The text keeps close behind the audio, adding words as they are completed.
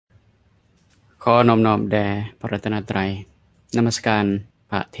ขอนอมน้อมแด่พระรัตนตรัยนมัสการ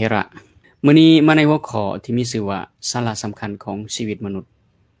พระเถระมื้อนี้มาในหัวข้อที่มีชื่อว่าสาระสำคัญของชีวิตมนุษย์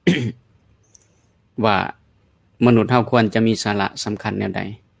ว่ามนุษย์เฮาควรจะมีสาระสำคัญแนวใด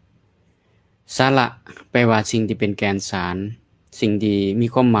สาระแปลว่าสิ่งที่เป็นแกนสารสิ่งที่มี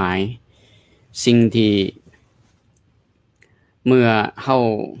ความหมายสิ่งที่เมื่อเฮา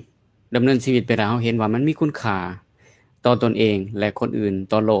ดำเนินชีวิตไปแล้วเฮาเห็นว่ามันมีคุณค่าต่อตนเองและคนอื่น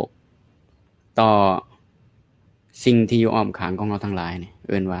ต่อโลกต่อสิ่งที่อยู่อ้อมข้างของเราทั้งหลายนี่เ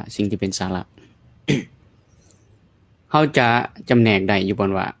อิ้นว่าสิ่งที่เป็นสาระ เฮาจะจำแนกได้อยู่บ่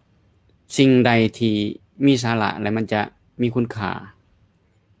ว่าสิ่งใดที่มีสาระและมันจะมีคุณค่า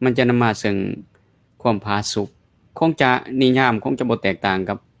มันจะนำมาซึ่งความผาสุกคงจะนิยามคงจะบ่แตกต่าง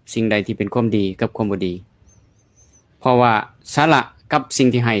กับสิ่งใดที่เป็นความดีกับความบ่ดีเพราะว่าสาระกับสิ่ง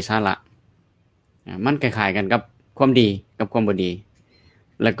ที่ให้สาระมันคล้ายๆกันกับความดีกับความบ่ดี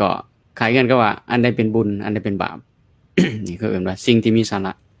แล้วก็คล้ายกันก็ว่าอันใดเป็นบุญอันใดเป็นบาป นี่คือเอิ้นว่าสิ่งที่มีสาร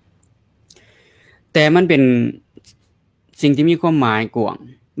ะแต่มันเป็นสิ่งที่มีความหมายกว้าง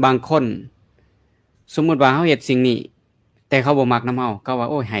บางคนสมมุติว่าเฮาเฮ็ดสิ่งนี้แต่เขาบ่มักนำเฮาก็ว่า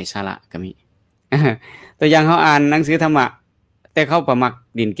โอ้ยไร้สาระก็มี ตัวอย่างเฮาอ่านหนังสือธรรมะแต่เขาบ่มัก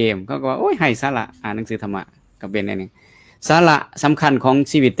เล่นเกมเขาก็ว่าโอ้ยไร้สาระอ่านหนังสือธรรมะก็เป็นอันนึงสาระสำคัญของ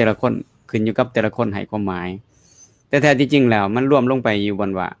ชีวิตแต่ละคนขึ้นอยู่กับแต่ละคนให้ความหมายแต่แท้ที่จริงแล้วมันรวมลงไปอยู่บ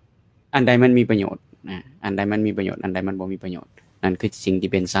นว่าอันใดมันมีประโยชน์อันใดมันมีประโยชน์อันใดมันบ่มีประโยชน์นั่นคือสิ่งที่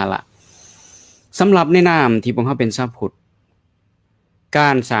เป็นสาระสำหรับในนามที่พวกเฮาเป็นชาวพุทธกา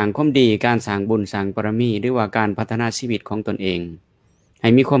รสร้างความดีการสร้างบุญสร้างบารมีหรือว่าการพัฒนาชีวิตของตนเองให้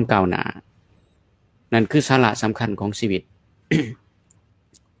มีความก้าวหน้านั่นคือสาระสำคัญของชีวิต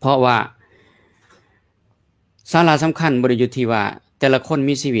เพราะว่าสาระสำคัญบ่ได้อยู่ที่ว่าแต่ละคน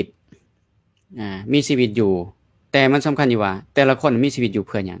มีชีวิตมีชีวิตอยู่แต่มันสำคัญอยู่ว่าแต่ละคนมีชีวิตอยู่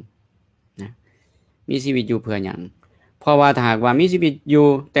เพื่อหยังนะมีชีวิตอยู่เพื่อหยังเพราะว่าถ้าหากว่ามีชีวิตอยู่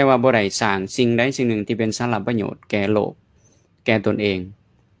แต่ว่าบ่ได้สร้างสิ่งใดสิ่งหนึ่งที่เป็นสาระประโยชน์แก่โลกแก่ตนเอง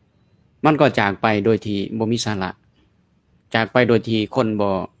มันก็จากไปโดยที่บ่มีสาระจากไปโดยที่คนบ่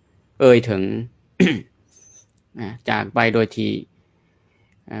เอ่ยถึง จากไปโดยที่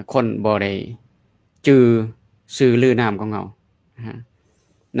คนบ่ได้จื่อชื่อลือนามของเฮา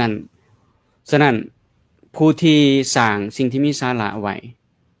นั่นฉะนั้นผู้ที่สร้างสิ่งที่มีสาระไว้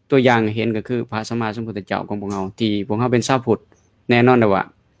ตัวอย่างเห็นก็คือพระสัมมาสัมพุทธเจ้าของพวกเฮาที่พวกเฮาเป็นชาวพุทธแน่นอนว่า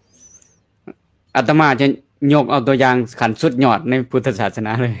อาตมาจะยกเอาตัวอย่างขั้นสุดยอดในพุทธศาสน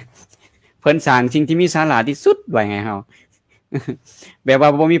าเลยเพิ่นสร้างสิ่งที่มีสาระที่สุดไว้ให้เฮา แบบว่า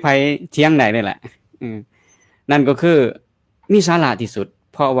บ่มีไผเถียงได้เลยแหละนั่นก็คือมีสาระที่สุด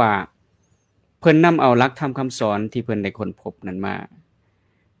เพราะว่าเพิ่นนำเอาหลักธรรมคำสอนที่เพิ่นได้ค้นพบนั้นมา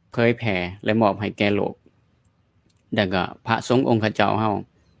เผยแผ่และมอบให้แก่โลกแล้วก็พระสงฆ์องค์ข้าเจ้าเฮา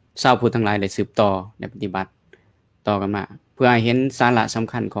ชาวพุทธทั้งหลายได้สืบต่อได้ปฏิบัติต่อกันมาเพื่อให้เห็นสาระส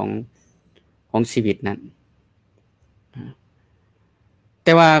ำคัญของชีวิตนั้นแ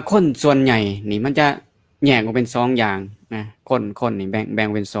ต่ว่าคนส่วนใหญ่นี่มันจะแยกออกเป็น2อย่างนะคนนี่แบ่ง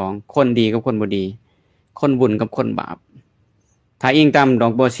เป็น2คนดีกับคนบ่ดีคนบุญกับคนบาปถ้าอิงตามดอ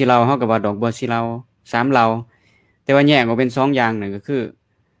กบัวสีเหลาเฮาก็ว่าดอกบัวสีเหลา3เหลาแต่ว่าแยกออกเป็น2อย่างนั่นก็คือ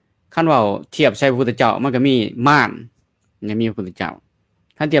คันเว้าเทียบใส่พระพุทธเจ้ามันก็มีมารยังมีพระพุทธเจ้า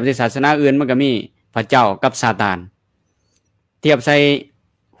ถ้าเทียบใส่ศาสนาอื่นมันก็มีพระเจ้ากับซาตานเทียบใส่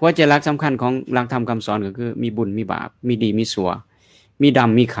หัวใจหลักสำคัญของหลักธรรมคำสอนก็คือมีบุญมีบาปมีดีมีชั่วมีด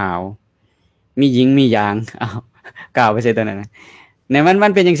ำมีขาวมีหญิงมีหยางอ้าวกล่าวไปใส่ตัวนั้นนะในมั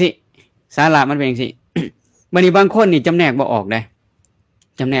นเป็นจังซี่สาระมันเป็นจังซี่ บัดนี้บางคนนี่จำแนกบ่ออกเด้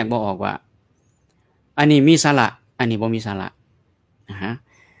จำแนกบ่ออกว่าอันนี้มีสาระอันนี้บ่มีสาระนะฮะ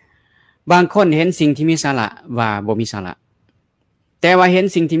บางคนเห็นสิ่งที่มีสาระว่าบ่มีสาระแต่ว่าเห็น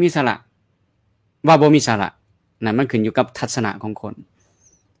สิ่งที่มีสาระว่าบ่มีสาระนั่นมันขึ้นอยู่กับทัศนะของคน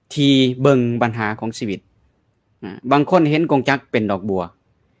ที่เบิ่งปัญหาของชีวิตบางคนเห็นกงจักเป็นดอกบัว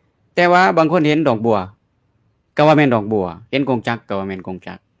แต่ว่าบางคนเห็นดอกบัวก็ว่าแม่นดอกบัวเห็นกงจักก็ว่าแม่นกง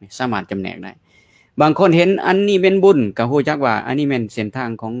จักสามารถจำแนกได้บางคนเห็นอันนี้เป็นบุญก็ฮู้จักว่าอันนี้แม่นเส้นทาง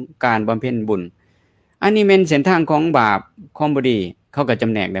ของการบำเพ็ญบุญอันนี้แม่นเส้นทางของบาปของบ่ดีเขาก็จ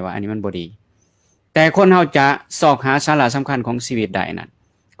ำแนกได้ว่าอันนี้มันบ่ดีแต่คนเฮาจะสอกหาสาระสำคัญของชีวิตได้นั่น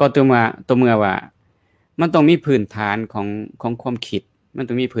ก็ตัวเมื่อว่ามันต้องมีพื้นฐานของความคิดมัน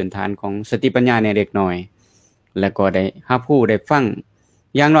ต้องมีพื้นฐานของสติปัญญาในเด็กน้อยแล้วก็ได้รับรู้ได้ฟัง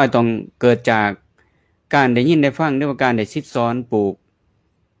อย่างน้อยต้องเกิดจากการได้ยินได้ฟังหรือว่าการได้ซิดซ้อนป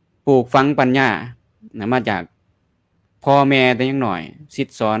ลูกฝังปัญญามาจากพ่อแม่แต่ยังน้อยซิด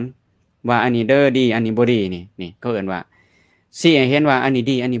ซ้อนว่าอันนี้เด้อดีอันนี้บ่ดีนี่ก็เอิ้นว่าสิให้เห็นว่าอันนี้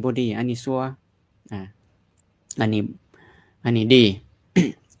ดีอันนี้บ่ดีอันนี้ชั่วอันนี้ดี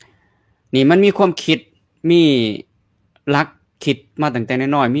นี่มันมีความคิดมีหลักคิดมาตั้งแต่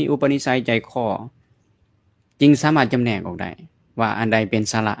น้อยๆมีอุปนิสัยใจคอจึงสามารถจำแนกออกได้ว่าอันใดเป็น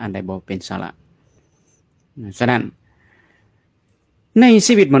สาระอันใดบ่เป็นสาระฉะนั้นใน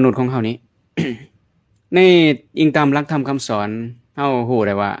ชีวิตมนุษย์ของเฮานี้ ในอิงตามหลักธรรมคำสอนเฮาฮู้ไ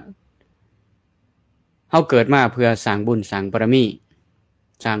ด้ว่าเฮาเกิดมาเพื่อสร้างบุญสร้างบารมี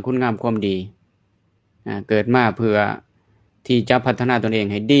สร้างคุณงามความดีเกิดมาเพื่อที่จะพัฒนาตนเอง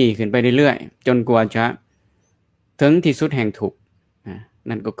ให้ดีขึ้นไปเรื่อยๆจนกว่าจะถึงที่สุดแห่งทุกข์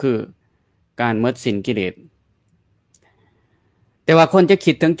นั่นก็คือการหมดสิ้นกิเลสแต่ว่าคนจะ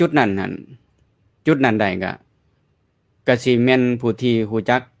คิดถึงจุดนั้นจุดนั้นได้ก็สิแม่นผู้ที่รู้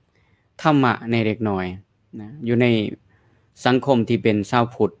จักธรรมะในเล็กน้อยนะอยู่ในสังคมที่เป็นชาว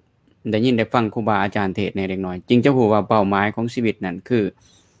พุทธได้ยินได้ฟังครูบาอาจารย์เทศน์ในเล็กน้อยจึงจะรู้ว่าเป้าหมายของชีวิตนั้นคือ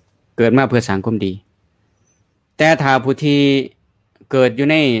เกิดมาเพื่อสร้างความดีแต่ถ้าผู้ที่เกิดอยู่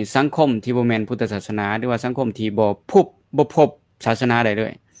ในสังคมที่บ่แม่นพุทธศาสนาหรือว่าสังคมที่บ่พบศาสนาใดเล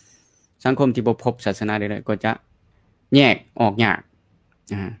ยสังคมที่บ่พบศาสนาใดเลยก็จะแยกออกยาก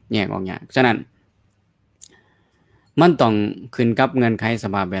แยกออกยากฉะนั้นมันต้องขึ้นกับเงื่อนไขส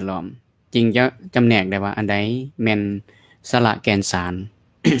ภาพแวดล้อมจริงจะจำแนกได้ว่าอันใดแม่นสาระแก่นสาร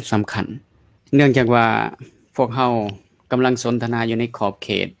สำคัญเนื่องจากว่าพวกเฮากำลังสนทนาอยู่ในขอบเข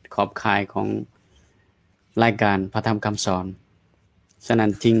ตขอบข่ายของรายการพระธรรมคำสอนฉะนั้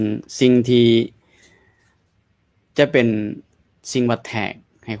นสิ่งที่จะเป็นสิ่งวัดแทก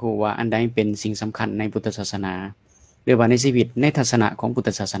ให้รู้ว่าอันใดเป็นสิ่งสำคัญในพุทธศาสนาหรือว่าในชีวิตในทัศนะของพุทธ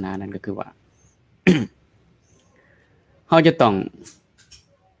ศาสนานั้นก็คือว่า เฮาจะต้อง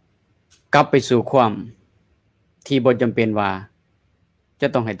กลับไปสู่ความที่บ่จำเป็นว่าจะ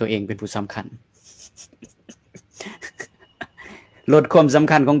ต้องให้ตัวเองเป็นผู้สำคัญ ลดความสำ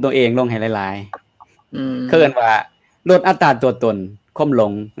คัญของตัวเองลงให้หลายๆคือกันว่าลดอัตราตัวตนความหล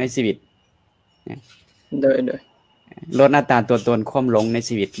งในชีวิตโดยลดอัตราตัวตนความหลงใน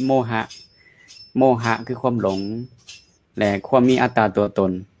ชีวิตโมหะคือความหลงและความมีอัตราตัวต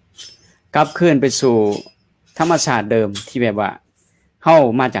นกลับคืนไปสู่ธรรมชาติเดิมที่แบบว่าเฮา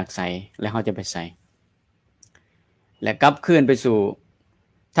มาจากไสและเฮาจะไปไสและกลับคืนไปสู่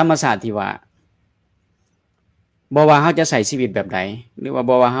ธรรมชาติที่ว่าบ่ว่าเฮาจะใช้ชีวิตแบบใดหรือว่า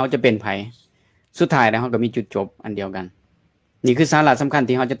บ่ว่าเฮาจะเป็นไผสุดท้ายแล้วเฮาก็มีจุดจบอันเดียวกันนี่คือสาระสำคัญ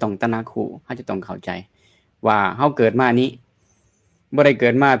ที่เฮาจะต้องตระหนักรู้เฮาจะต้องเข้าใจว่าเฮาเกิดมานี้บ่ได้เกิ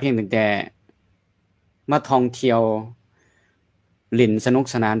ดมาเพียงแต่มาท่องเที่ยวเล่นสนุก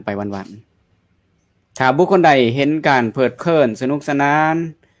สนานไปวันๆถ้าบุคคลใดเห็นการเพลิดเพลินสนุกสนาน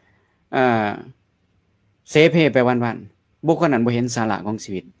เสเพไปวันๆบุคคลนั้นบ่เห็นสาระของ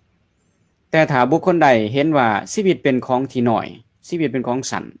ชีวิตแต่ถ้าบุคคลใดเห็นว่าชีวิตเป็นของที่น้อยชีวิตเป็นของ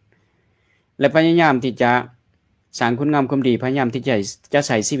สั้นและพยายามที่จะสร้างคุณงามความดีพยายามที่จะใ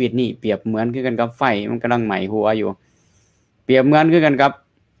ช้ชีวิตนี้เปรียบเหมือนคือกันกับไฟมันกำลังไหม้หัวอยู่เปรียบเหมือนคือกันกับ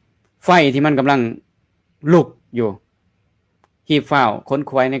ไฟที่มันกำลังลุกอยู่หีบฝ้าวค้น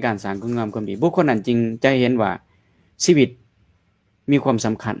คว้าในการสร้างคุณงามความดีบุคคลนั้นจริงจะเห็นว่าชีวิตมีความส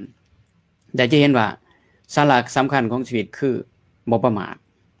ำคัญแต่จะเห็นว่าสาระสำคัญของชีวิตคือบ่ประมาท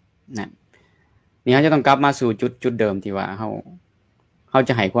นั่นนี่เราจะต้องกลับมาสู่จุดเดิมที่ว่าเฮาจ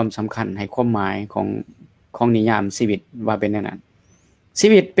ะให้ความสำคัญให้ความหมายของนิยามชีวิตว่าเป็นแนวนั้นชี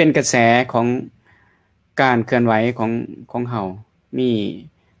วิตเป็นกระแสของการเคลื่อนไหวของเฮามี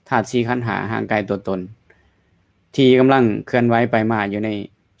ธาตุ4ขันธ์5ห่างไกลตัวตนที่กำลังเคลื่อนไหวไปมาอยู่ใน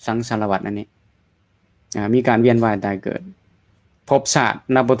สังสารวัฏอันนี้มีการเวียนว่ายตายเกิดภพชาติ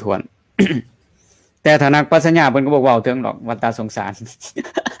นับบ่ถ้วน แต่ถ้านักปรัชญาเพิ่นก็บ่เว้าถึงหรอกวัฏสงสาร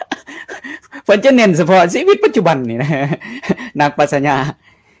เพิ่นจะเน้นเฉพาะชีวิตปัจจุบันนี่นะ นักปรัชญา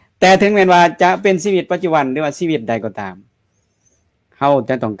แต่ถึงแม้ว่าจะเป็นชีวิตปัจจุบันหรือว่าชีวิตใดก็ตามเฮา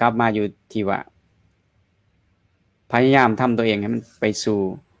จะต้องกลับมาอยู่ที่ว่าพยายามทำตัวเองให้มันไปสู่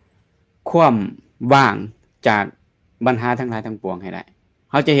ความว่างจากปัญหาทั้งหลายทั้งปวงให้ได้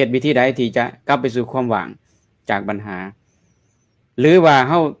เฮาจะเฮ็ดวิธีใดที่จะกลับไปสู่ความว่างจากปัญหาหรือว่าเ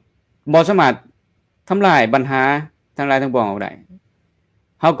ฮาบ่สามารถทำลายปัญหาทั้งหลายทั้งปวงออกได้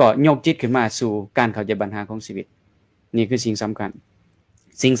เฮาก็ยกจิตขึ้นมาสู่การเข้าใจปัญหาของชีวิตนี่คือสิ่งสำ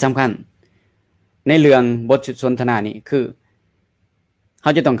คัญในเรื่องบทสนทนานี้คือเฮ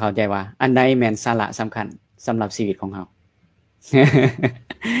าจะต้องเข้าใจว่าอันใดแม่นสาระสำคัญสำหรับชีวิตของเฮา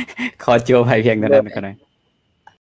ขอโจไว้เพียงเท่านั้นก็ได้